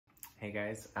Hey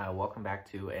guys, welcome back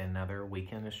to another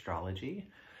Weekend Astrology.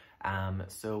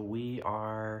 So we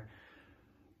are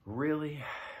really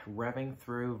revving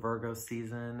through Virgo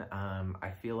season.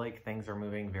 I feel like things are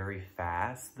moving very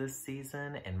fast this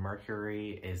season and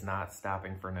Mercury is not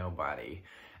stopping for nobody.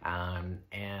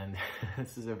 And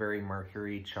this is a very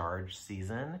Mercury charged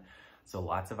season. So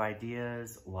lots of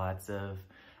ideas, lots of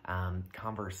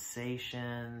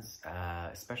conversations,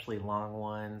 especially long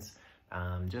ones.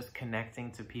 Just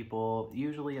connecting to people.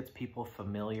 Usually it's people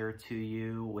familiar to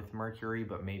you with Mercury,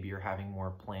 but maybe you're having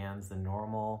more plans than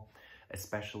normal,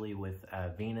 especially with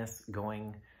Venus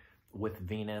going with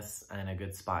Venus in a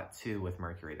good spot too with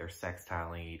Mercury. They're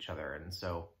sextiling each other. And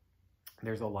so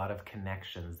there's a lot of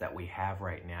connections that we have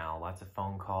right now, lots of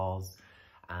phone calls,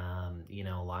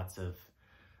 lots of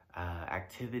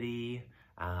activity,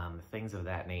 things of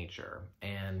that nature.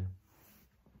 And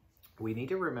we need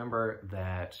to remember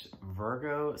that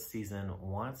Virgo season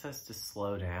wants us to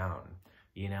slow down.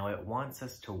 It wants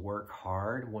us to work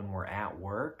hard when we're at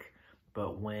work,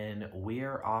 but when we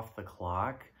are off the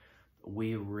clock,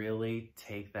 we really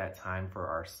take that time for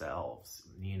ourselves.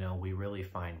 We really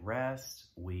find rest.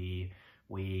 We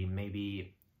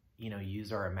maybe,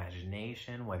 use our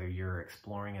imagination, whether you're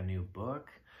exploring a new book,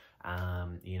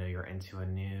 you're into a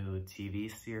new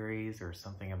TV series or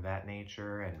something of that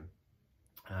nature, and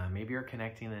maybe you're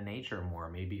connecting to nature more,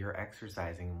 maybe you're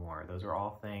exercising more. Those are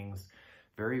all things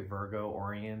very Virgo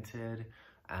oriented,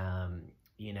 and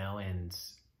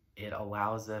it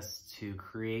allows us to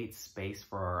create space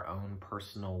for our own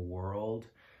personal world,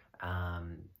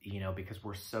 because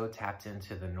we're so tapped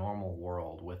into the normal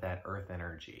world with that earth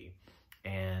energy.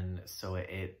 And so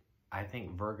I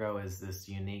think Virgo is this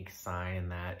unique sign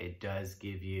that it does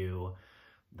give you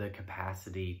the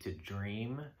capacity to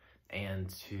dream and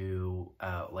to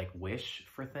wish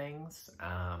for things.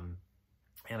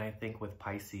 And I think with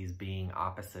Pisces being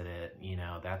opposite it,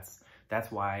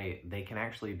 that's why they can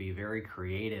actually be very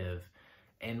creative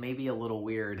and maybe a little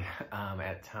weird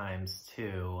at times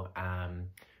too,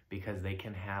 because they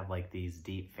can have like these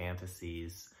deep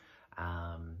fantasies.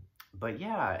 But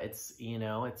yeah, it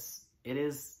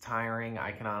is tiring.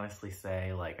 I can honestly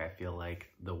say, I feel like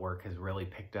the work has really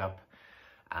picked up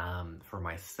for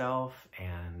myself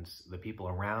and the people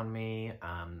around me.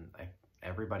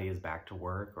 Everybody is back to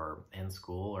work or in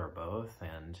school or both.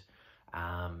 And,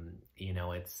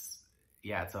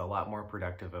 it's a lot more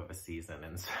productive of a season.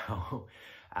 And so,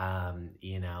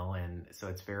 and so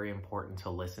it's very important to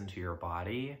listen to your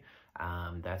body.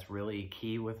 That's really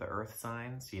key with the earth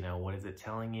signs. What is it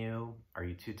telling you? Are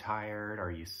you too tired?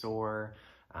 Are you sore?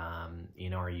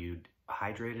 Are you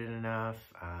hydrated enough?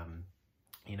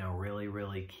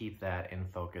 Really keep that in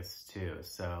focus too.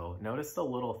 So notice the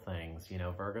little things.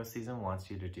 Virgo season wants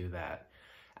you to do that.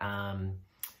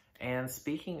 And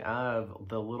speaking of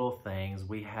the little things,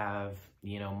 we have,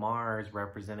 Mars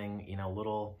representing,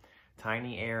 little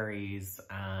tiny Aries.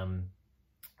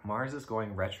 Mars is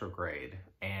going retrograde,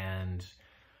 and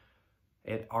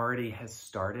it already has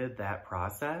started that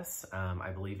process.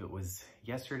 I believe it was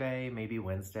yesterday, maybe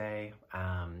Wednesday.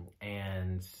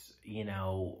 And,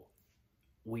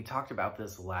 we talked about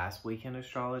this last week in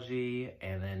astrology,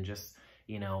 and then just,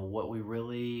 what we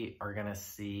really are going to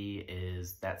see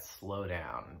is that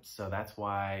slowdown. So that's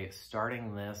why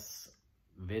starting this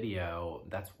video,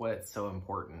 that's why it's so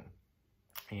important.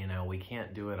 We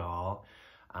can't do it all.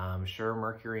 Sure,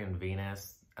 Mercury and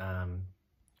Venus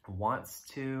wants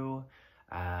to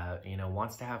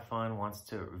have fun, wants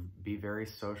to be very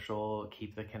social,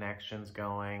 keep the connections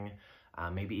going,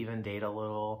 maybe even date a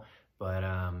little, but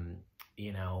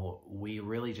we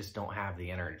really just don't have the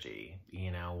energy.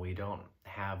 We don't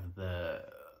have the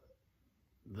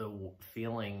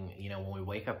feeling, when we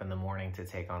wake up in the morning to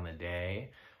take on the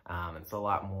day. It's a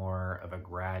lot more of a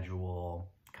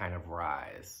gradual kind of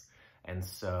rise. And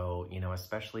so,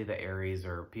 especially the Aries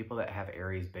or people that have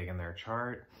Aries big in their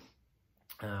chart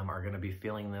are going to be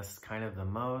feeling this kind of the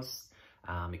most.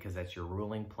 Because that's your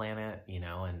ruling planet,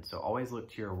 and so always look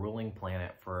to your ruling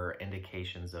planet for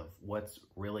indications of what's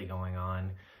really going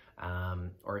on,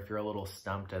 or if you're a little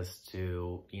stumped as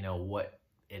to, what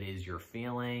it is you're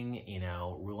feeling,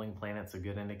 ruling planet's a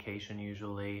good indication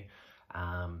usually.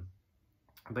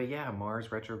 But yeah,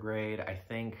 Mars retrograde, I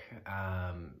think,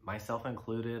 myself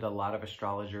included, a lot of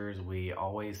astrologers, we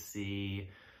always see,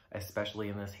 especially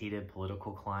in this heated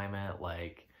political climate,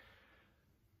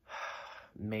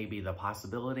 maybe the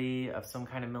possibility of some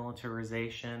kind of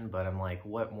militarization, but I'm like,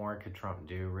 what more could Trump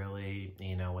do really,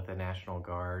 with the National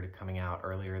Guard coming out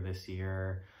earlier this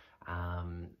year?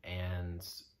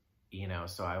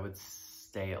 So I would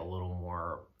stay a little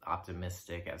more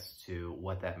optimistic as to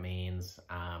what that means.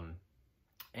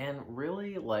 And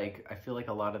really, like, I feel like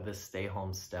a lot of this stay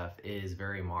home stuff is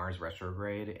very Mars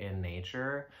retrograde in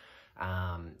nature.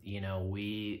 You know,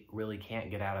 we really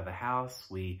can't get out of the house.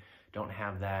 We don't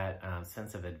have that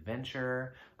sense of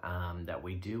adventure that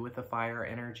we do with the fire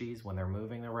energies when they're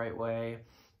moving the right way.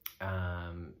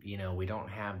 You know, we don't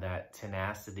have that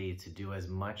tenacity to do as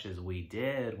much as we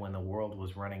did when the world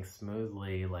was running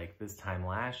smoothly like this time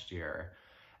last year.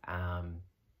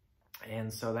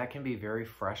 And so that can be very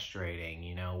frustrating.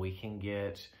 You know, we can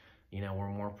get, you know, we're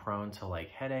more prone to like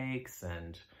headaches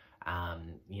and,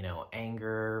 you know,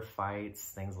 anger, fights,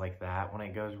 things like that when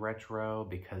it goes retro,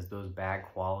 because those bad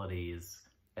qualities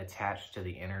attached to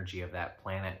the energy of that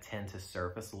planet tend to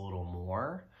surface a little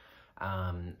more,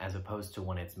 as opposed to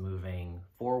when it's moving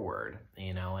forward,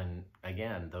 you know. And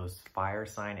again, those fire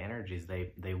sign energies,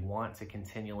 they want to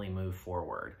continually move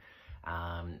forward.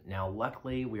 Now,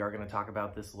 luckily, we are going to talk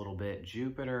about this a little bit.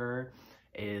 Jupiter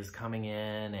is coming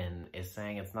in and is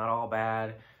saying it's not all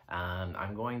bad.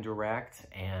 I'm going direct,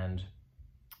 and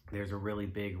there's a really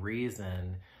big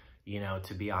reason, you know,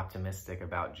 to be optimistic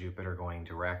about Jupiter going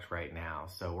direct right now.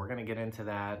 So we're going to get into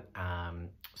that.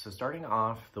 So starting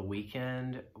off the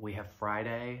weekend, we have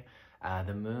Friday.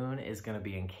 The moon is going to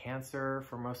be in Cancer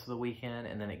for most of the weekend,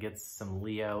 and then it gets some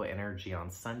Leo energy on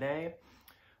Sunday.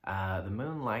 The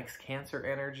moon likes Cancer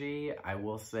energy. I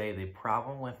will say the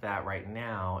problem with that right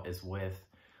now is with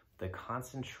the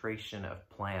concentration of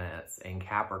planets in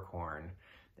Capricorn,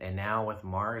 and now with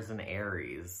Mars in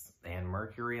Aries and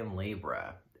Mercury in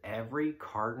Libra. Every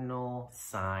cardinal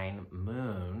sign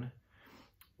moon,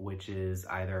 which is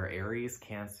either Aries,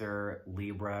 Cancer,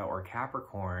 Libra, or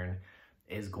Capricorn,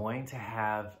 is going to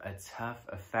have a tough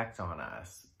effect on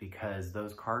us, because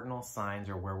those cardinal signs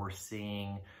are where we're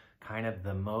seeing kind of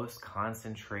the most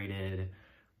concentrated,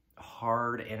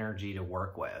 hard energy to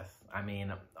work with. I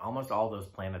mean, almost all those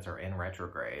planets are in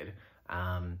retrograde,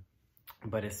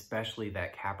 but especially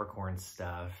that Capricorn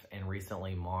stuff, and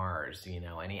recently Mars, you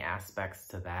know, any aspects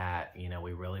to that, you know,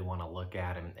 we really want to look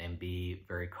at and be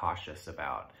very cautious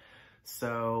about.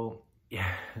 So,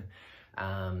 yeah,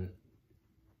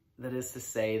 that is to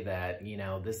say that, you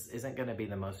know, this isn't going to be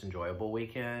the most enjoyable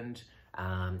weekend.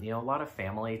 You know, a lot of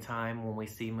family time when we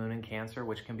see moon in Cancer,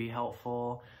 which can be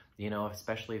helpful, you know,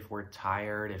 especially if we're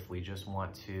tired, if we just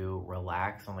want to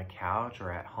relax on the couch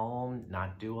or at home,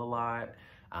 not do a lot.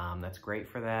 That's great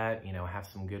for that. You know, have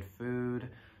some good food,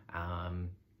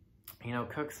 you know,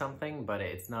 cook something, but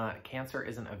it's not, Cancer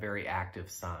isn't a very active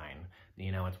sign.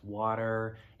 You know, it's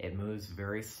water, it moves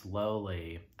very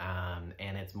slowly,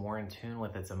 and it's more in tune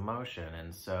with its emotion.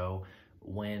 And so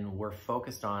when we're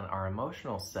focused on our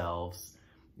emotional selves,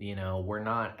 you know, we're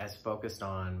not as focused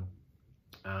on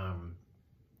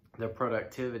the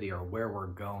productivity or where we're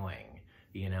going.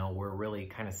 You know, we're really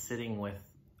kind of sitting with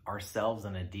ourselves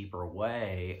in a deeper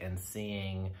way and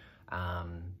seeing,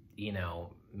 you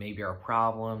know, maybe our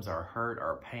problems, our hurt,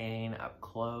 our pain up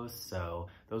close. So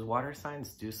those water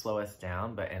signs do slow us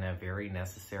down, but in a very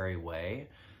necessary way.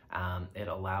 It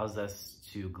allows us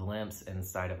to glimpse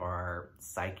inside of our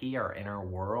psyche, our inner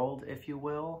world, if you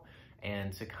will,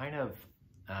 and to kind of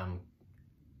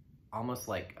almost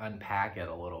like unpack it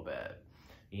a little bit,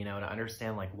 you know, to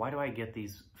understand, like, why do I get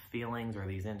these feelings or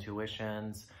these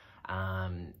intuitions,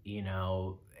 you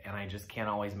know, and I just can't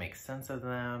always make sense of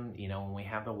them. You know, when we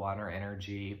have the water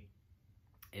energy,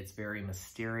 it's very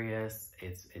mysterious,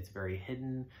 it's very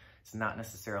hidden, it's not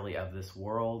necessarily of this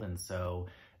world, and so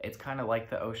it's kind of like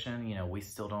the ocean. You know, we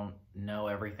still don't know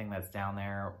everything that's down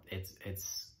there.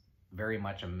 It's very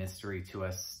much a mystery to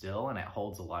us still, and it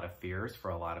holds a lot of fears for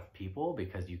a lot of people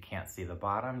because you can't see the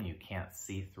bottom, you can't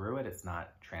see through it, it's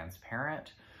not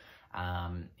transparent,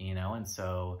 you know, and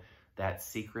so that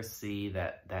secrecy,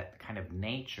 that kind of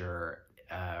nature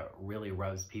really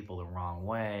rubs people the wrong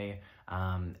way.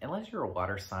 Unless you're a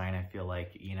water sign, I feel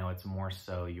like, you know, it's more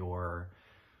so your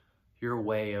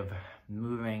way of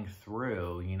moving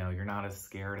through, you know, you're not as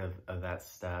scared of that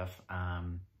stuff,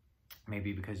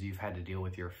 maybe because you've had to deal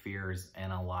with your fears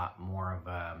in a lot more of,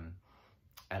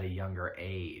 at a younger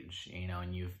age, you know,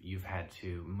 and you've had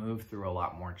to move through a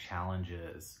lot more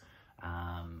challenges,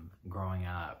 growing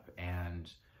up. And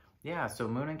yeah, so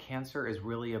moon in Cancer is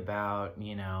really about,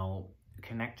 you know,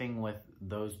 connecting with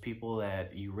those people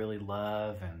that you really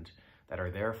love and that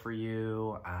are there for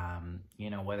you, you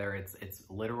know, whether it's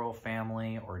literal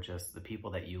family or just the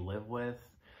people that you live with.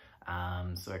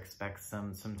 So expect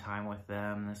some time with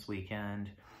them this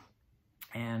weekend,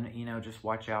 and, you know, just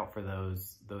watch out for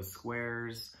those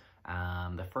squares.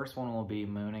 The first one will be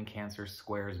moon in Cancer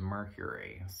squares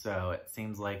Mercury. So it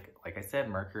seems like I said,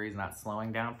 Mercury is not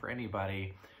slowing down for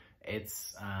anybody.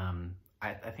 It's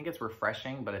I think it's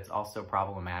refreshing, but it's also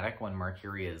problematic when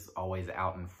Mercury is always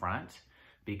out in front,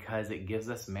 because it gives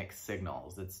us mixed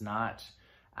signals. It's not,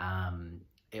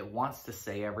 it wants to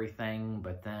say everything,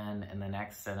 but then in the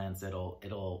next sentence,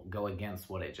 it'll go against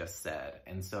what it just said.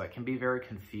 And so it can be very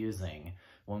confusing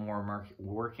when we're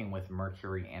working with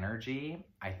Mercury energy.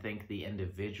 I think the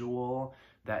individual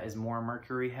that is more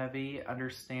Mercury heavy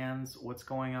understands what's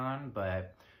going on,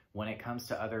 but when it comes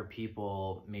to other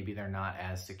people, maybe they're not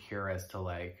as secure as to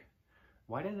like,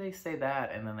 why did they say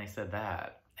that and then they said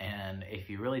that? And if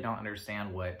you really don't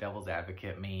understand what devil's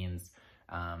advocate means,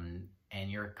 and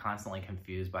you're constantly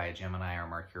confused by a Gemini or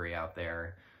Mercury out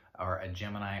there, or a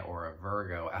Gemini or a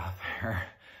Virgo out there,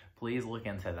 please look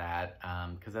into that,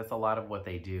 because that's a lot of what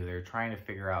they do. They're trying to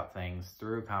figure out things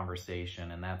through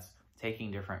conversation, and that's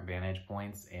taking different vantage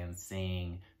points and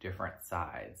seeing different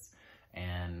sides.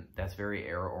 And that's very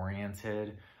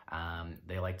air-oriented.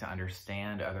 They like to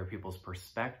understand other people's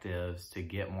perspectives to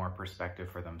get more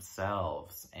perspective for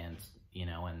themselves. And, you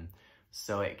know, and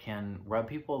so it can rub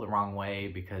people the wrong way,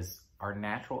 because our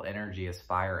natural energy is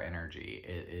fire energy.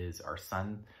 It is our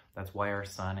sun. That's why our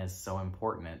sun is so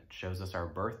important. It shows us our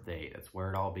birth date. It's where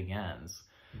it all begins.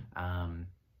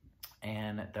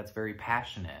 And that's very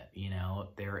passionate. You know,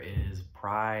 there is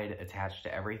pride attached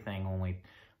to everything when we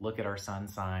look at our sun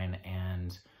sign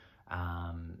and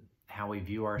how we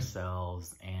view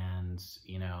ourselves and,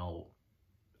 you know,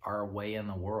 our way in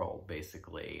the world,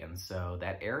 basically. And so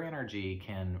that air energy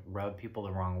can rub people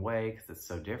the wrong way because it's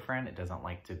so different. It doesn't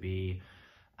like to be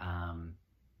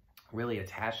really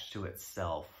attached to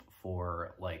itself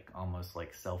for like almost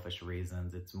like selfish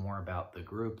reasons. It's more about the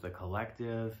group, the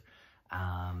collective.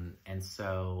 And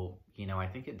so, you know, I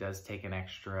think it does take an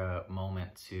extra moment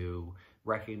to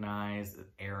recognize that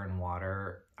air and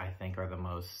water, I think, are the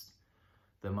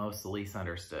most least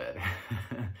understood.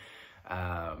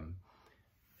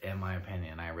 In my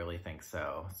opinion, I really think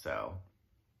so.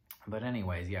 But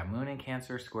anyways, yeah, Moon in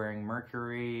Cancer squaring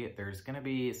Mercury. There's going to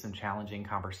be some challenging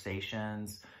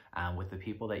conversations with the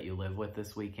people that you live with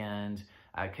this weekend.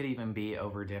 It could even be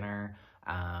over dinner.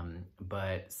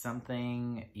 But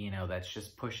something, you know, that's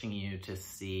just pushing you to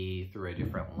see through a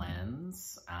different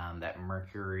lens, that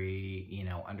Mercury, you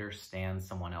know, understands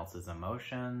someone else's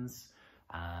emotions,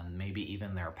 maybe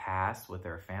even their past with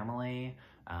their family,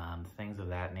 things of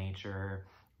that nature.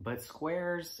 But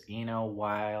squares, you know,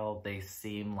 while they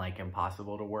seem like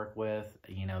impossible to work with,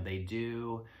 you know, they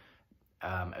do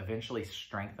eventually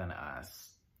strengthen us.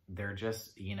 They're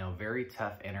just, you know, very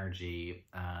tough energy,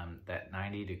 that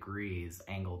 90 degrees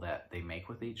angle that they make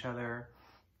with each other.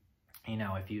 You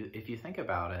know, if you think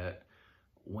about it,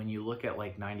 when you look at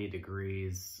like 90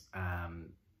 degrees,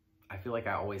 I feel like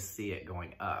I always see it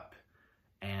going up.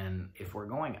 And if we're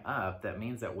going up, that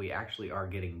means that we actually are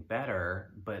getting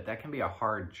better, but that can be a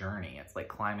hard journey. It's like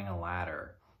climbing a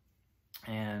ladder.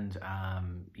 And,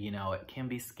 you know, it can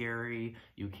be scary.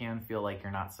 You can feel like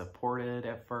you're not supported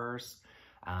at first.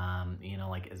 You know,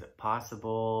 like, is it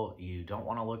possible? You don't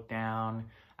want to look down.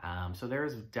 So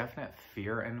there's definite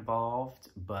fear involved,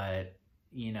 but,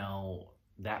 you know,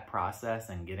 that process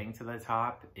and getting to the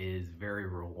top is very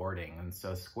rewarding. And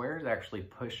so squares actually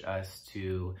push us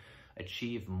to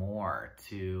achieve more,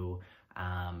 to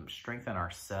strengthen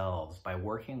ourselves by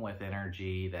working with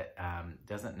energy that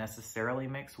doesn't necessarily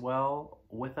mix well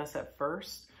with us at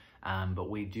first. But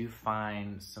we do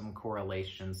find some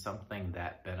correlation, something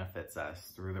that benefits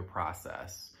us through the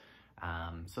process.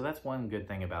 So that's one good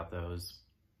thing about those.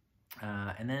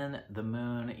 And then the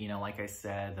moon, you know, like I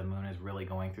said, the moon is really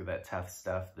going through that tough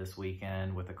stuff this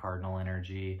weekend with the cardinal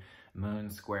energy. Moon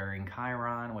squaring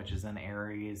Chiron, which is in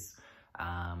Aries.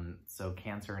 So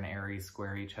Cancer and Aries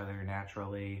square each other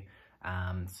naturally.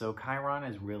 So Chiron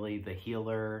is really the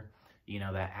healer, you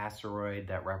know, that asteroid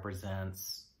that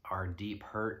represents our deep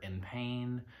hurt and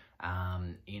pain,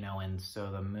 you know, and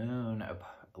so the moon,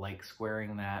 like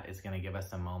squaring that, is going to give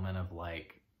us a moment of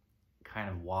like kind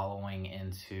of wallowing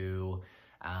into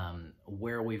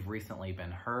where we've recently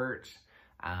been hurt,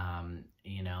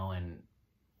 you know, and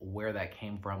where that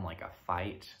came from, like a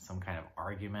fight, some kind of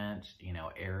argument, you know,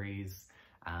 Aries,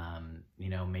 you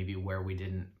know, maybe where we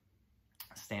didn't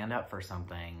stand up for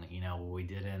something, you know, we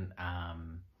didn't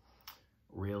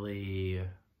really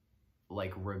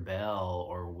like rebel,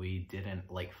 or we didn't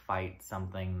like fight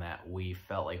something that we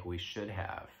felt like we should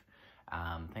have.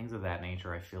 Things of that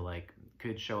nature, I feel like,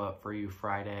 could show up for you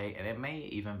Friday, and it may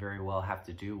even very well have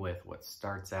to do with what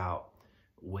starts out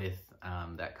with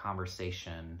that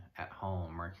conversation at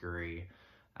home, Mercury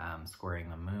squaring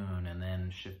the moon, and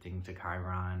then shifting to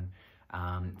Chiron.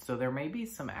 So there may be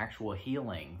some actual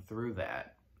healing through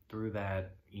that,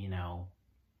 you know,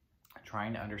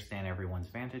 trying to understand everyone's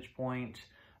vantage point.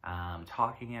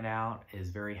 Talking it out is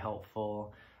very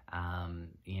helpful.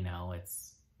 You know,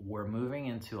 we're moving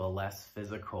into a less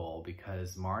physical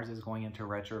because Mars is going into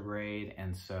retrograde,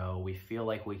 and so we feel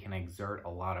like we can exert a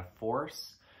lot of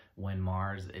force when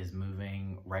Mars is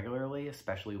moving regularly,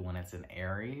 especially when it's in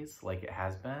Aries like it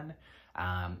has been.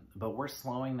 But we're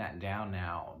slowing that down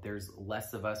now. There's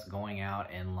less of us going out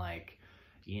and like,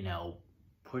 you know,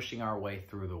 pushing our way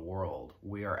through the world.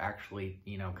 We are actually,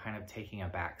 you know, kind of taking a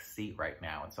back seat right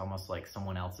now. It's almost like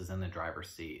someone else is in the driver's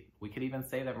seat. We could even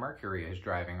say that Mercury is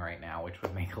driving right now, which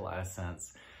would make a lot of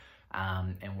sense.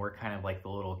 And we're kind of like the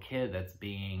little kid that's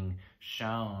being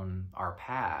shown our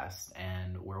past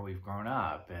and where we've grown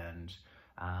up. And,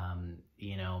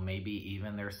 you know, maybe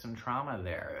even there's some trauma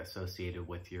there associated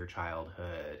with your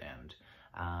childhood. And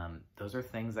those are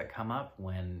things that come up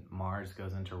when Mars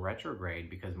goes into retrograde,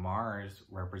 because Mars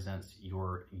represents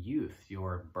your youth,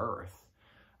 your birth.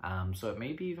 So it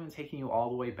may be even taking you all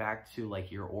the way back to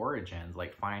like your origins,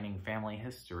 like finding family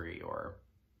history, or,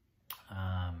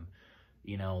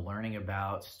 you know, learning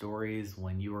about stories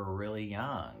when you were really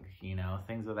young, you know,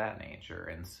 things of that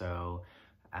nature. And so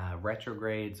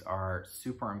retrogrades are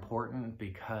super important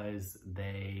because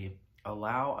they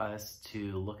allow us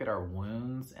to look at our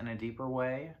wounds in a deeper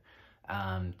way,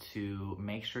 to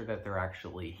make sure that they're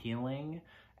actually healing,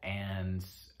 and,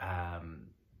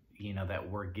 you know, that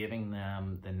we're giving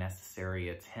them the necessary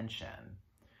attention,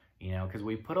 you know, because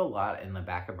we put a lot in the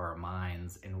back of our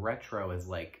minds, and retro is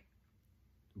like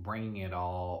bringing it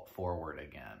all forward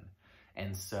again.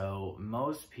 And so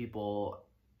most people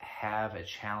have a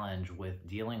challenge with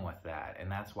dealing with that,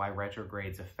 and that's why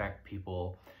retrogrades affect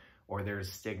people, or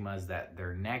there's stigmas that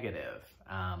they're negative,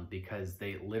 because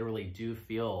they literally do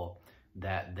feel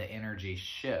that the energy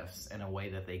shifts in a way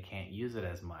that they can't use it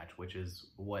as much, which is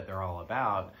what they're all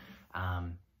about.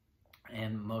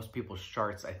 And most people's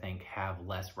charts, I think, have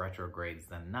less retrogrades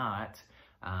than not.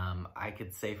 I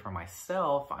could say for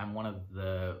myself, I'm one of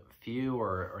the few,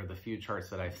 or the few charts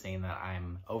that I've seen that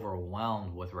I'm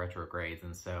overwhelmed with retrogrades.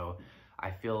 And so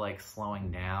I feel like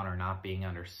slowing down, or not being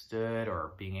understood,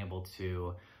 or being able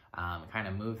to kind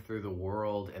of move through the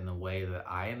world in the way that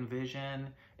I envision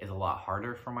is a lot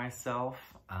harder for myself,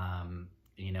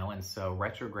 you know, and so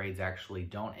retrogrades actually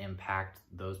don't impact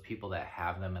those people that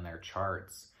have them in their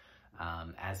charts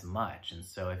as much. And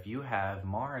so if you have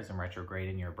Mars in retrograde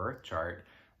in your birth chart,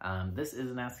 this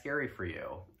isn't as scary for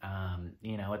you.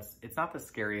 You know, it's not the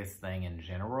scariest thing in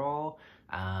general,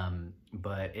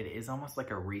 but it is almost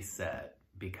like a reset,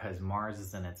 because Mars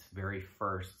is in its very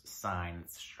first sign,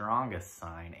 its strongest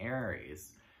sign,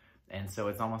 Aries. And so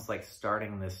it's almost like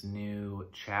starting this new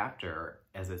chapter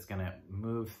as it's going to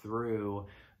move through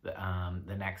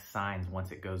the next signs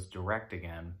once it goes direct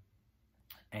again.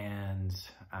 And,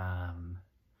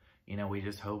 you know, we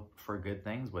just hope for good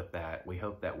things with that. We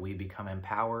hope that we become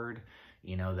empowered,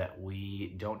 you know, that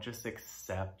we don't just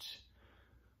accept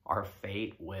our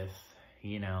fate with,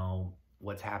 you know,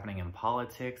 what's happening in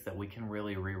politics, that we can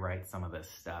really rewrite some of this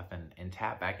stuff and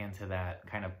tap back into that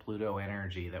kind of Pluto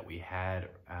energy that we had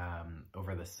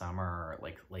over the summer, or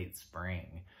like late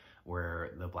spring,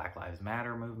 where the Black Lives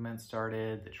Matter movement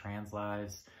started, the trans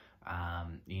lives,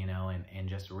 you know, and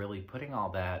just really putting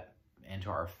all that into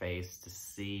our face to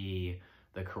see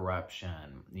the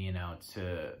corruption, you know,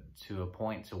 to a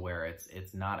point to where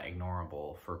it's not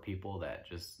ignorable for people that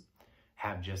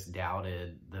have just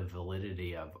doubted the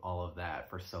validity of all of that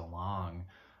for so long.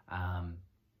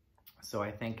 So I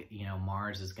think, you know,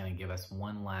 Mars is going to give us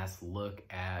one last look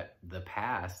at the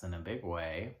past in a big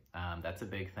way. That's a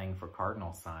big thing for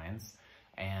cardinal signs,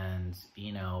 and,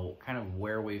 you know, kind of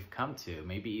where we've come to,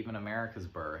 maybe even America's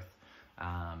birth.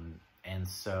 And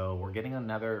so we're getting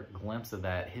another glimpse of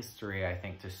that history, I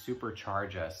think, to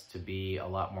supercharge us to be a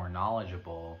lot more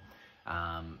knowledgeable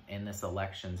in this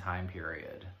election time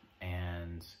period.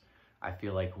 And I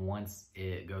feel like once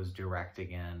it goes direct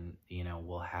again, you know,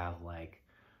 we'll have like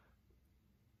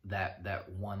that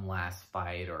one last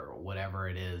fight, or whatever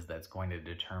it is that's going to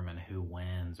determine who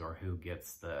wins or who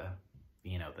gets the,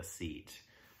 you know, the seat.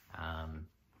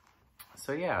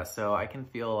 So yeah, so I can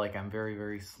feel like I'm very,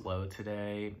 very slow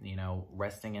today, you know,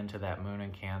 resting into that moon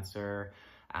in Cancer,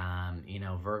 you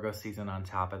know, Virgo season on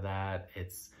top of that.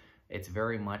 It's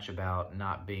very much about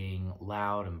not being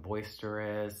loud and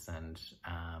boisterous, and,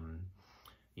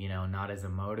 you know, not as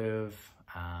emotive,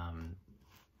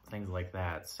 things like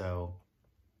that. So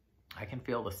I can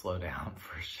feel the slowdown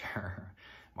for sure.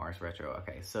 Mars retro.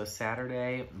 Okay, so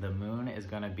Saturday, the moon is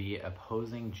going to be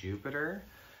opposing Jupiter.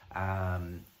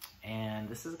 And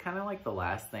this is kind of like the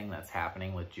last thing that's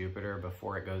happening with Jupiter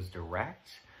before it goes direct.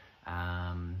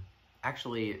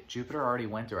 actually, Jupiter already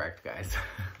went direct, guys.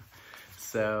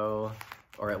 So,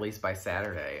 or at least by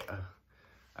Saturday.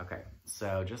 Okay,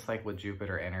 so just like with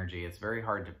Jupiter energy, it's very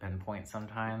hard to pinpoint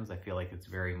sometimes. I feel like it's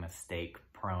very mistake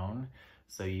prone.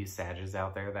 So you Sagittarius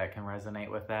out there that can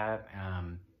resonate with that,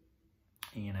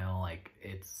 you know, like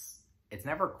it's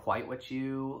never quite what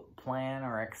you plan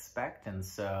or expect. And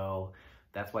so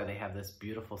that's why they have this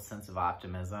beautiful sense of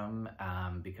optimism,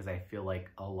 because I feel like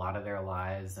a lot of their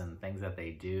lives and things that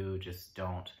they do just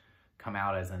don't come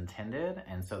out as intended.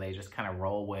 And so they just kind of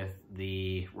roll with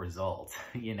the result,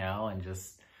 you know, and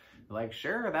just like,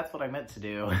 sure, that's what I meant to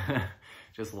do.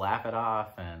 Just laugh it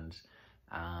off and,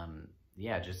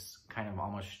 yeah, just kind of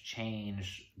almost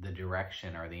change the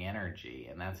direction or the energy.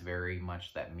 And that's very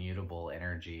much that mutable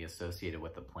energy associated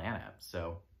with the planet.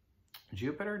 So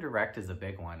Jupiter direct is a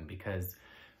big one because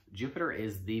Jupiter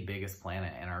is the biggest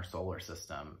planet in our solar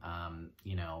system.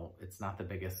 You know, it's not the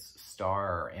biggest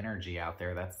star or energy out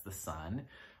there. That's the sun.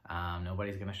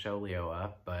 Nobody's going to show Leo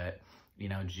up, but, you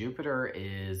know, Jupiter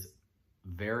is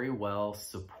very well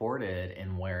supported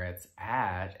in where it's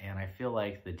at. And I feel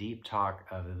like the deep talk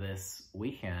of this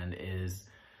weekend is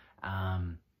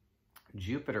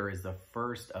Jupiter is the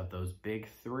first of those big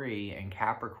three in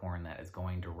Capricorn that is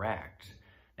going direct.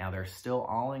 Now they're still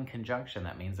all in conjunction.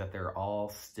 That means that they're all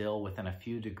still within a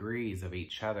few degrees of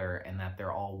each other and that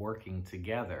they're all working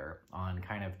together on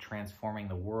kind of transforming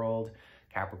the world.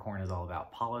 Capricorn is all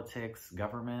about politics,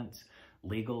 government,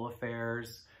 legal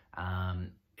affairs.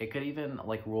 It could even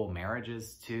like rule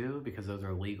marriages too, because those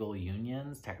are legal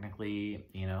unions. Technically,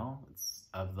 you know, it's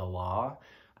of the law.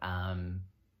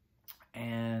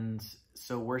 And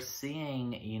so we're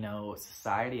seeing, you know,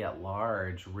 society at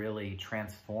large really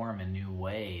transform in new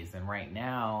ways. And right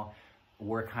now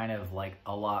we're kind of like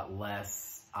a lot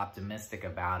less optimistic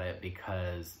about it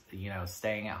because, you know,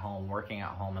 staying at home, working at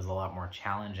home is a lot more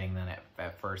challenging than it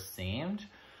at first seemed.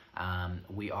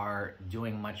 We are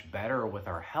doing much better with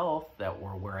our health, that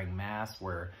we're wearing masks,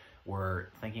 we're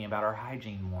thinking about our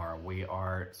hygiene more, we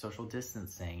are social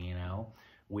distancing, you know,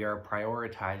 we are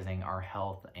prioritizing our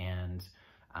health and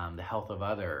the health of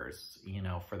others, you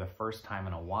know, for the first time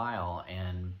in a while.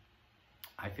 And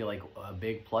I feel like a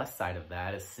big plus side of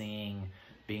that is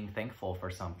being thankful for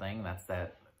something. That's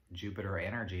that Jupiter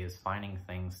energy is finding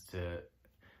things to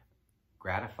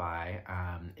gratify,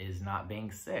 is not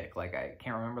being sick. Like I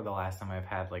can't remember the last time I've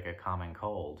had like a common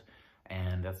cold.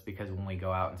 And that's because when we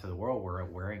go out into the world, we're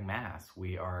wearing masks.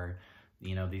 We are,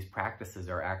 you know, these practices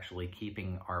are actually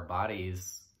keeping our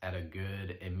bodies at a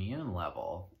good immune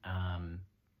level.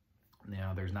 You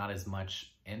know, there's not as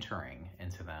much entering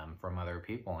into them from other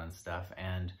people and stuff.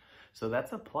 And so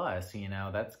that's a plus, you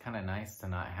know, that's kind of nice to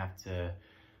not have to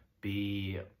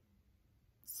be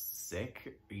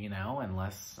sick, you know,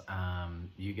 unless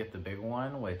you get the big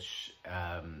one, which,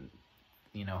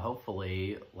 you know,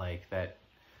 hopefully like that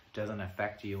doesn't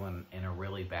affect you in a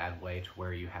really bad way to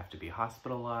where you have to be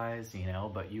hospitalized, you know,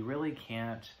 but you really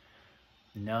can't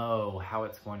know how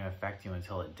it's going to affect you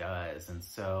until it does. And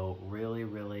so really,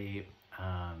 really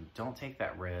don't take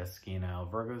that risk. You know,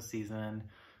 Virgo season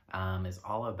is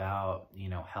all about, you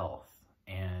know, health,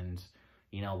 and,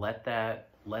 you know, let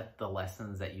the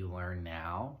lessons that you learn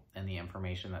now and the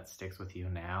information that sticks with you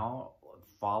now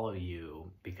follow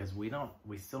you, because we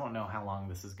still don't know how long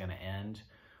this is going to end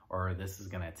or this is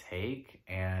going to take.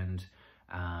 And,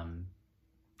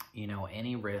 you know,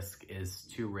 any risk is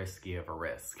too risky of a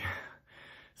risk.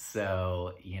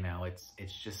 So, you know, it's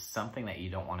just something that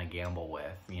you don't want to gamble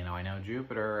with. You know, I know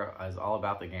Jupiter is all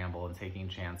about the gamble and taking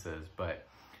chances, but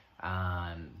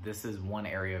this is one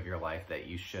area of your life that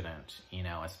you shouldn't, you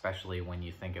know, especially when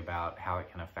you think about how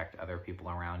it can affect other people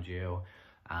around you.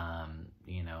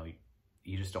 You know,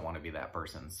 you just don't want to be that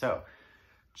person. So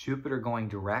Jupiter going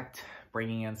direct,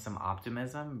 bringing in some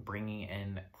optimism, bringing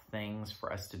in things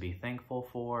for us to be thankful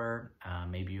for.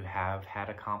 Maybe you have had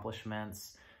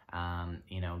accomplishments,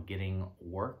 you know, getting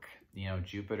work. You know,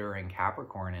 Jupiter in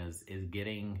Capricorn is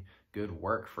getting good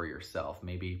work for yourself.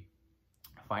 Maybe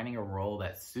finding a role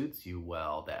that suits you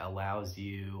well, that allows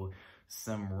you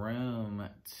some room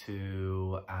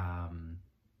to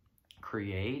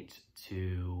create,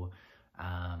 to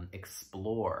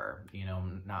explore, you know,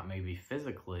 not maybe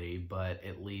physically, but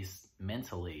at least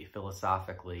mentally,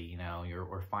 philosophically. You know,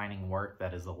 we're finding work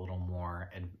that is a little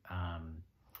more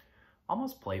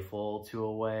almost playful to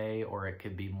a way, or it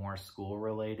could be more school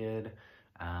related.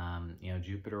 You know,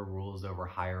 Jupiter rules over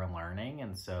higher learning,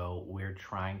 and so we're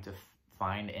trying to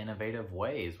find innovative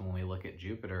ways when we look at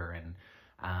Jupiter,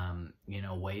 and you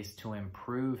know, ways to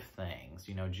improve things.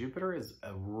 You know, Jupiter is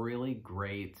a really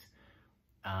great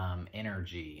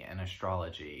energy in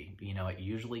astrology. You know, it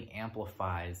usually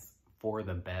amplifies for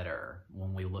the better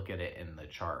when we look at it in the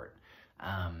chart.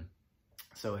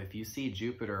 So if you see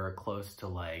Jupiter close to,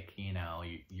 like, you know,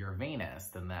 your Venus,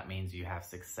 then that means you have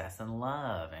success in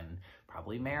love and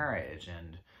probably marriage,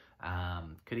 and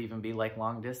could even be like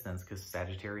long distance, because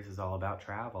Sagittarius is all about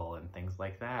travel and things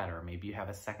like that. Or maybe you have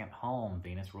a second home.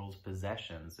 Venus rules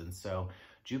possessions. And so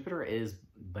Jupiter is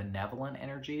benevolent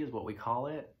energy, is what we call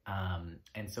it.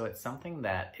 And so it's something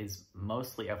that is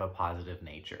mostly of a positive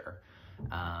nature.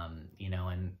 You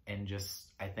know, and just,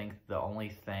 I think the only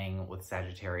thing with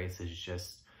Sagittarius is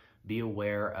just be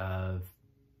aware of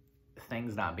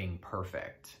things not being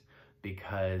perfect,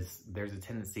 because there's a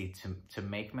tendency to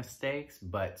make mistakes,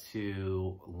 but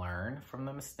to learn from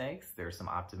the mistakes. There's some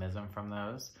optimism from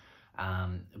those,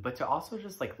 but to also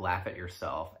just like laugh at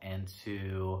yourself, and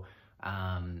to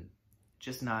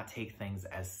just not take things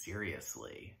as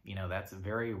seriously. You know, that's a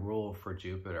very rule for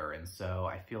Jupiter. And so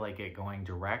I feel like it going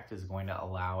direct is going to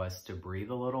allow us to breathe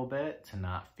a little bit, to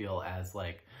not feel as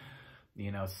like,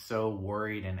 you know, so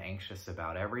worried and anxious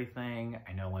about everything.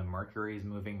 I know when Mercury is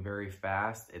moving very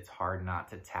fast, it's hard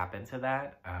not to tap into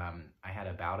that. I had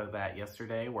a bout of that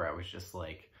yesterday where I was just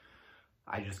like,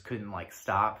 I just couldn't like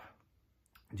stop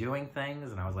doing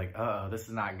things, and I was like, oh, this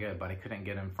is not good, but I couldn't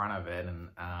get in front of it. And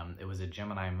it was a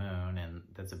Gemini moon, and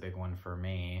that's a big one for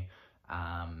me.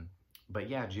 But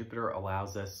yeah, Jupiter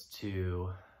allows us to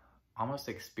almost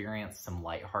experience some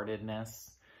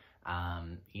lightheartedness,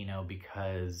 you know,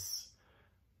 because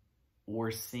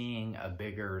we're seeing a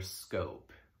bigger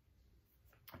scope.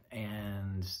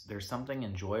 And there's something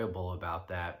enjoyable about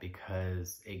that,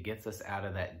 because it gets us out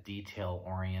of that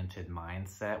detail-oriented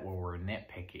mindset where we're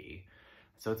nitpicky.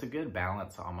 So it's a good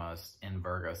balance almost in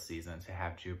Virgo season to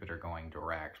have Jupiter going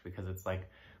direct, because it's like,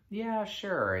 yeah,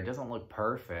 sure, it doesn't look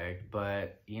perfect,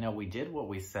 but, you know, we did what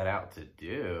we set out to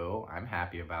do. I'm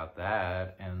happy about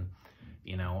that. And,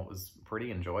 you know, it was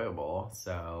pretty enjoyable.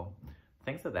 So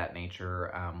things of that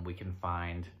nature we can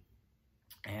find.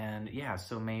 And yeah,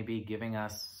 so maybe giving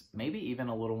us maybe even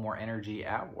a little more energy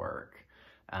at work,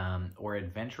 or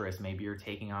adventurous. Maybe you're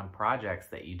taking on projects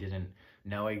that you didn't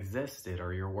know existed,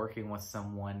 or you're working with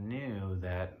someone new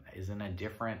that is in a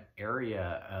different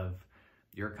area of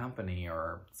your company,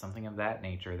 or something of that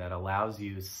nature that allows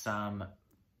you some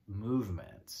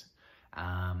movement.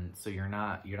 So you're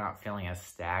not feeling as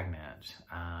stagnant.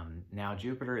 Now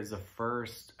Jupiter is the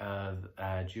first of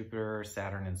Jupiter,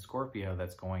 Saturn, and Scorpio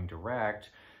that's going direct.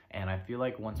 And I feel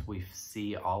like once we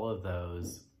see all of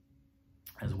those,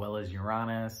 as well as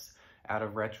Uranus out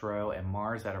of retro and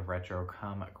Mars out of retro,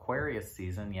 come Aquarius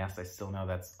season. Yes, I still know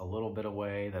that's a little bit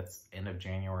away. That's end of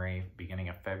January, beginning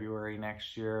of February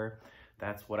next year.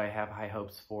 That's what I have high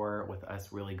hopes for, with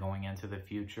us really going into the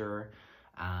future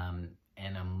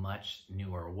in a much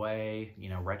newer way. You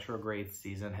know, retrograde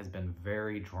season has been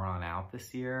very drawn out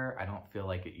this year. I don't feel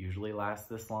like it usually lasts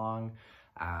this long.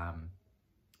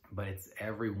 But it's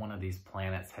every one of these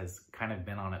planets has kind of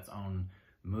been on its own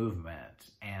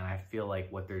movement. And I feel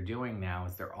like what they're doing now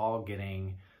is they're all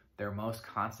getting their most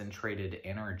concentrated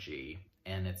energy,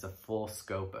 and it's a full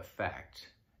scope effect.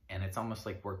 And it's almost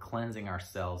like we're cleansing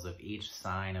ourselves of each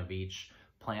sign of each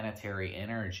planetary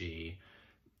energy,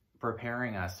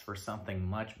 preparing us for something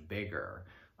much bigger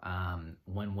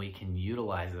when we can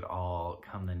utilize it all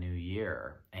come the new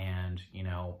year. And, you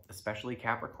know, especially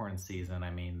Capricorn season,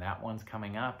 I mean, that one's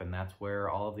coming up, and that's where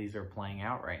all of these are playing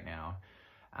out right now,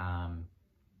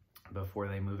 before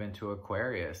they move into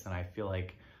Aquarius. And I feel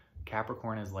like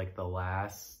Capricorn is like the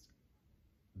last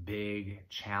big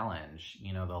challenge,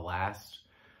 you know, the last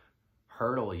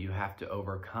hurdle you have to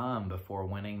overcome before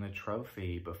winning the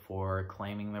trophy, before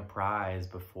claiming the prize,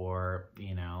 before,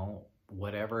 you know,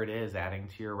 whatever it is, adding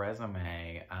to your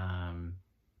resume.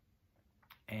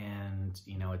 And,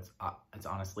 you know, it's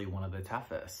honestly one of the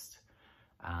toughest.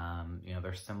 You know,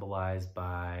 they're symbolized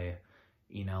by,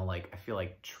 you know, like, I feel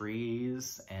like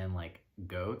trees and like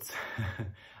goats. I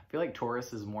feel like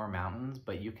Taurus is more mountains,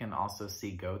 but you can also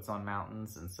see goats on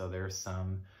mountains. And so there's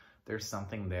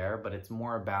something there, but it's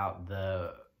more about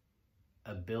the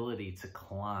ability to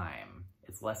climb.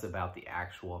 It's less about the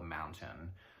actual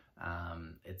mountain.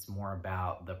 It's more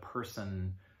about the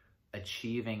person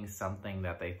achieving something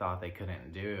that they thought they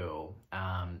couldn't do,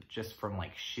 just from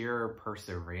like sheer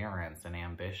perseverance and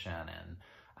ambition,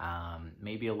 and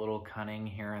maybe a little cunning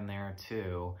here and there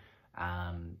too.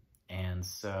 And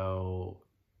so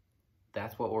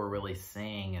that's what we're really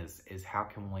seeing is how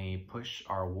can we push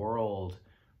our world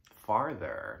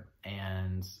farther.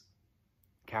 And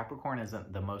Capricorn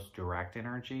isn't the most direct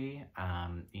energy.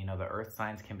 You know, the earth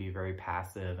signs can be very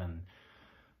passive and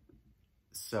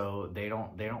so they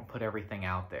don't put everything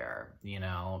out there. You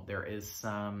know, there's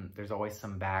always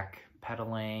some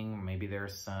backpedaling. Maybe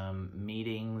there's some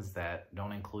meetings that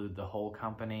don't include the whole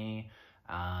company.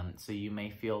 So you may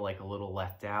feel like a little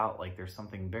left out, like there's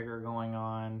something bigger going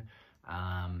on.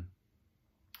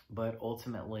 But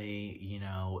ultimately, you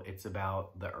know, it's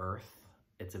about the earth.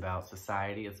 It's about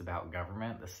society. It's about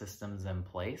government, the systems in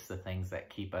place, the things that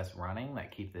keep us running,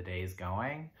 that keep the days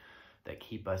going, that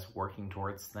keep us working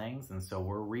towards things. And so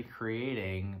we're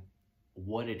recreating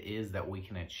what it is that we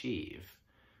can achieve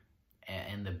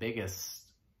in the biggest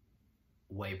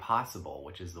way possible,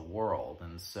 which is the world.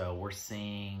 And so we're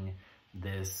seeing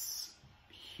this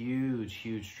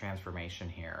huge transformation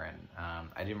here. And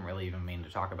I didn't really even mean to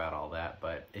talk about all that,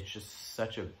 but it's just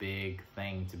such a big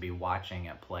thing to be watching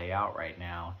it play out right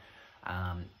now.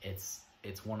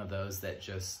 It's one of those that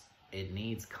just, it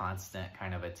needs constant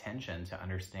kind of attention to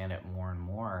understand it more and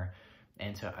more,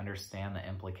 and to understand the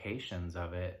implications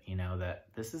of it. You know, that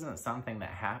this isn't something that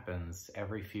happens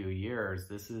every few years.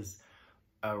 This is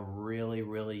a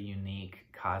really unique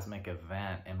cosmic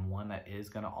event, and one that is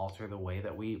going to alter the way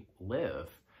that we live.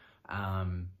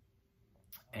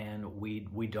 And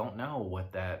we don't know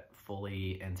what that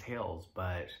fully entails,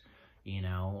 but, you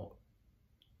know,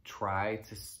 try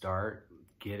to start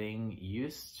getting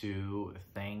used to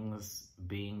things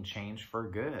being changed for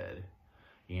good.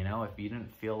 You know, if you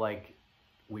didn't feel like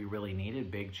we really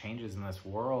needed big changes in this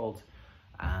world,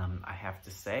 I have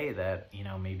to say that, you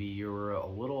know, maybe you were a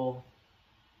little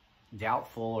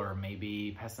doubtful or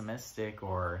maybe pessimistic,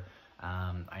 or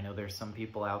I know there's some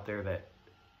people out there that,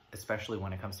 especially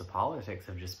when it comes to politics,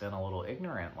 have just been a little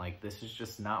ignorant. Like, this is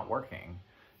just not working,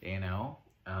 you know?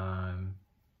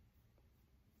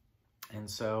 And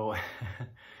so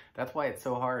that's why it's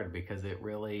so hard, because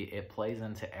it plays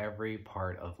into every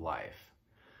part of life.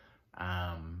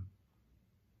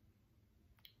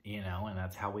 You know, and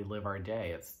that's how we live our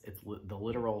day. It's the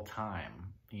literal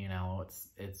time, you know,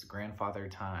 it's grandfather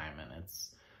time, and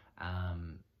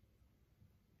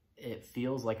it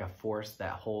feels like a force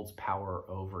that holds power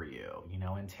over you. You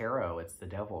know, in tarot, it's the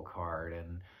devil card,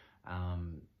 and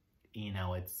you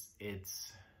know, it's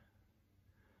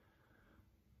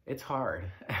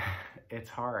hard. It's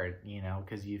hard, you know,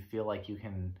 because you feel like you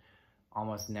can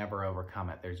almost never overcome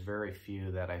it. There's very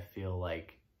few that I feel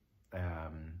like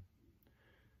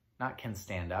not can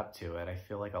stand up to it. I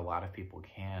feel like a lot of people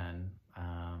can,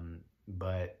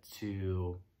 but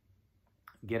to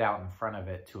get out in front of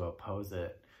it, to oppose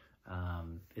it,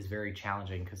 is very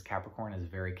challenging, because Capricorn is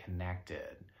very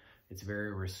connected. It's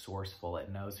very resourceful.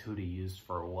 It knows who to use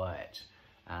for what.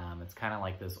 It's kind of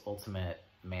like this ultimate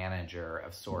manager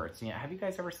of sorts. You know, have you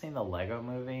guys ever seen the Lego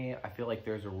movie? I feel like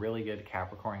there's a really good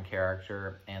Capricorn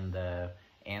character, and the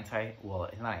well,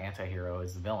 he's not an anti-hero,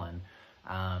 he's the villain.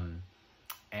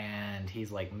 And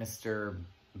he's like Mr.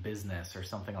 Business or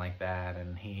something like that.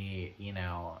 And he, you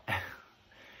know,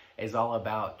 is all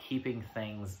about keeping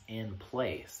things in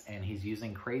place. And he's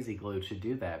using crazy glue to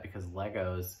do that, because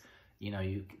Legos, you know,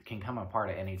 you can come apart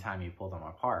at any time you pull them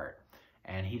apart.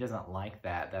 And he doesn't like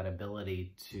that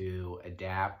ability to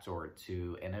adapt or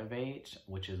to innovate,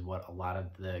 which is what a lot of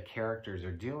the characters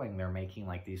are doing. They're making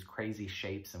like these crazy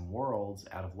shapes and worlds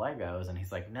out of Legos. And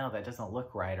he's like, no, that doesn't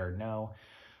look right. Or no,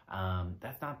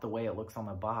 that's not the way it looks on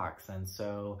the box. And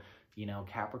so, you know,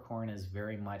 Capricorn is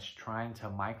very much trying to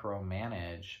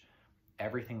micromanage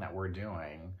everything that we're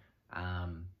doing.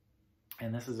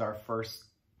 And this is our first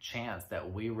chance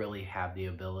that we really have the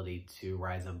ability to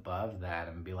rise above that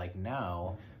and be like,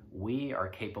 no, we are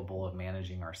capable of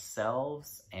managing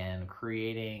ourselves and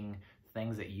creating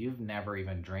things that you've never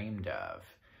even dreamed of.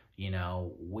 You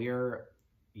know,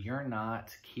 you're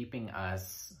not keeping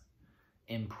us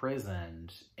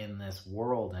imprisoned in this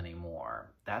world anymore.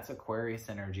 That's Aquarius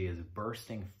energy is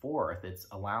bursting forth. It's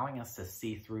allowing us to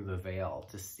see through the veil,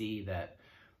 to see that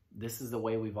this is the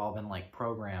way we've all been like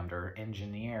programmed or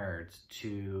engineered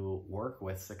to work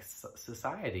with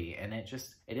society. And it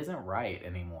isn't right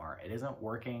anymore. It isn't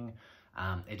working.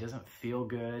 It doesn't feel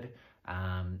good.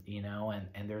 You know,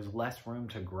 and there's less room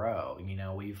to grow. You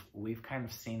know, we've kind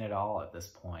of seen it all at this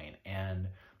point. And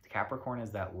Capricorn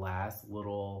is that last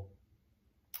little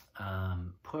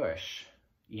push,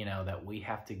 you know, that we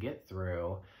have to get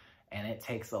through. And it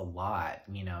takes a lot,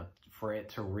 you know, for it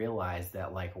to realize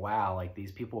that, like, wow, like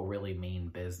these people really mean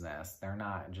business. They're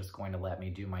not just going to let me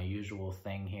do my usual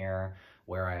thing here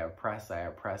where I oppress,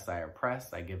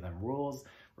 I give them rules,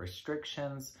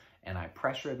 restrictions, and I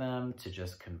pressure them to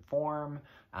just conform.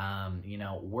 You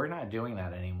know, we're not doing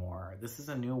that anymore. This is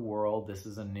a new world. This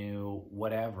is a new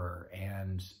whatever.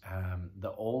 And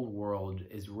the old world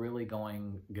is really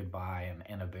going goodbye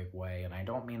in a big way. And I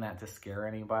don't mean that to scare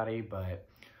anybody, but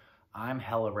I'm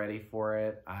hella ready for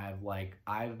it.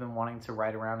 I've been wanting to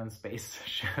ride around in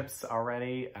spaceships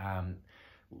already.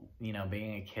 You know,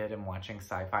 being a kid and watching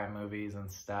sci-fi movies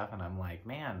and stuff, and I'm like,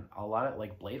 man, a lot of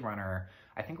like Blade Runner,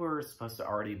 I think we were supposed to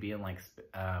already be in like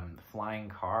flying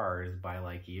cars by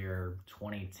like year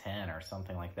 2010 or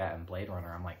something like that in Blade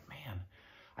Runner. I'm like, man,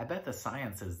 I bet the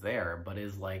science is there, but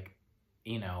is like,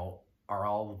 you know, are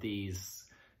all these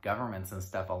governments and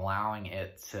stuff allowing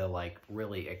it to like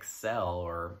really excel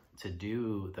or to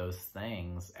do those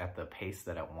things at the pace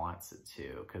that it wants it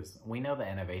to? Because we know the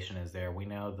innovation is there. We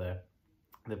know the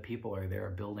people are there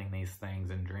building these things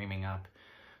and dreaming up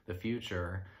the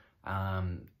future,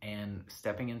 and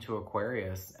stepping into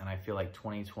Aquarius. And I feel like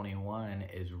 2021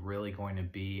 is really going to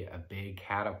be a big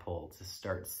catapult to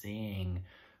start seeing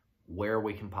where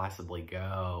we can possibly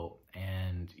go,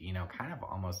 and, you know, kind of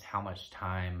almost how much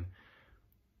time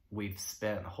we've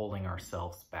spent holding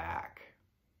ourselves back.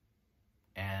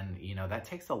 And, you know, that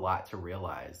takes a lot to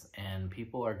realize, and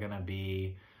people are going to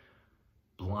be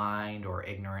blind or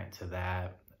ignorant to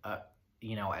that,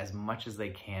 you know, as much as they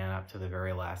can up to the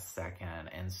very last second.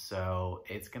 And so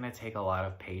it's going to take a lot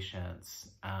of patience.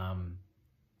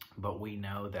 But we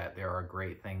know that there are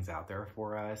great things out there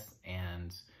for us,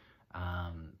 and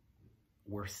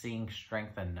we're seeing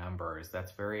strength in numbers.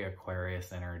 That's very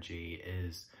Aquarius energy,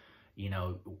 is, you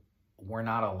know, we're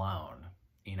not alone.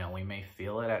 You know, we may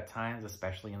feel it at times,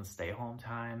 especially in stay-home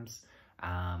times.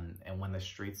 And when the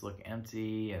streets look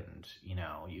empty and, you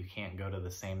know, you can't go to the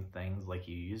same things like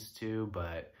you used to,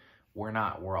 but we're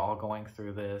all going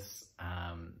through this,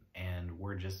 and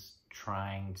we're just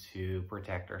trying to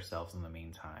protect ourselves in the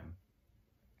meantime.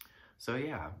 So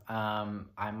yeah,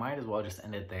 I might as well just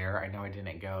end it there. I know I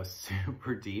didn't go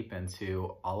super deep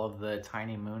into all of the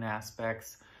tiny moon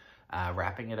aspects.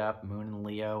 Wrapping it up, Moon in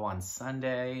Leo on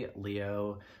Sunday.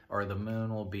 Leo, or the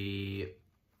moon will be,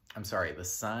 I'm sorry, the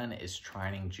sun is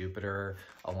trining Jupiter,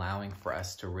 allowing for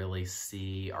us to really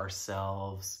see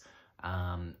ourselves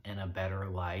in a better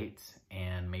light,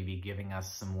 and maybe giving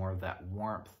us some more of that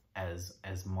warmth as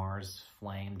Mars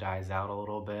flame dies out a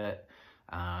little bit,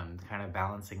 kind of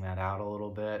balancing that out a little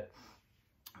bit.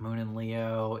 Moon in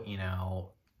Leo, you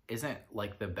know, isn't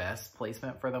like the best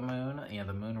placement for the moon. You know,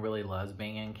 the moon really loves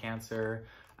being in Cancer,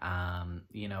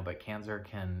 you know, but Cancer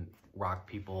can rock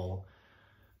people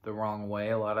the wrong way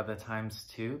a lot of the times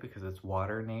too, because it's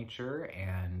water nature,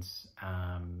 and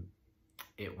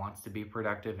it wants to be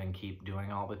productive and keep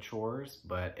doing all the chores,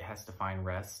 but it has to find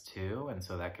rest too. And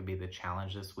so that could be the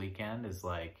challenge this weekend, is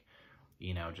like,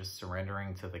 you know, just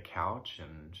surrendering to the couch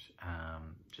and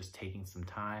just taking some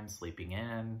time, sleeping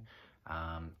in,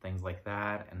 things like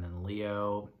that. And then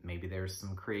Leo, maybe there's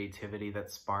some creativity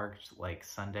that sparked like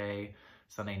Sunday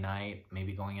night,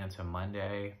 maybe going into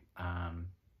Monday.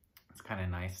 It's kind of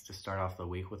nice to start off the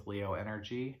week with Leo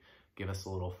energy, give us a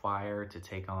little fire to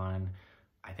take on,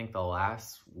 I think, the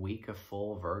last week of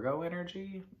full Virgo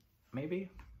energy, maybe.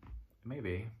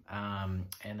 And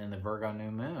then the Virgo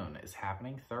new moon is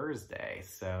happening Thursday.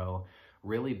 So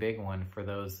really big one for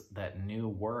those, that new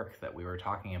work that we were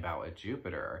talking about with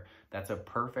Jupiter. That's a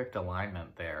perfect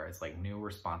alignment there. It's like new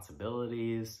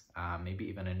responsibilities, maybe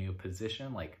even a new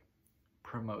position, like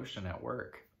promotion at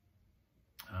work.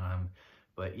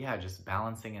 But yeah, just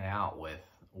balancing it out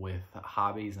with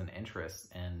hobbies and interests,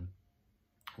 and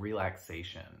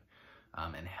relaxation,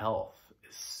 and health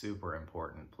is super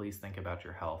important. Please think about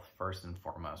your health first and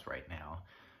foremost right now.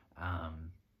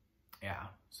 Yeah,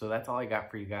 so that's all I got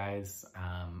for you guys.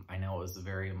 I know it was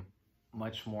very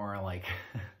much more like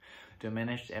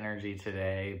diminished energy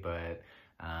today, but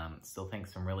still think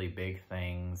some really big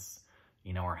things,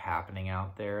 you know, are happening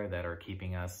out there that are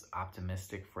keeping us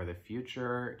optimistic for the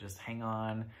future. Just hang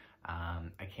on.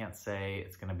 I can't say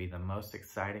it's going to be the most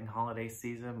exciting holiday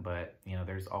season, but, you know,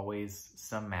 there's always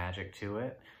some magic to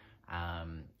it.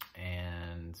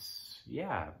 And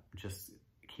yeah, just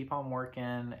keep on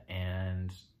working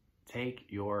and take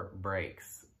your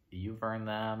breaks. You've earned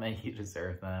them and you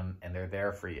deserve them, and they're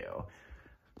there for you.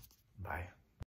 Bye.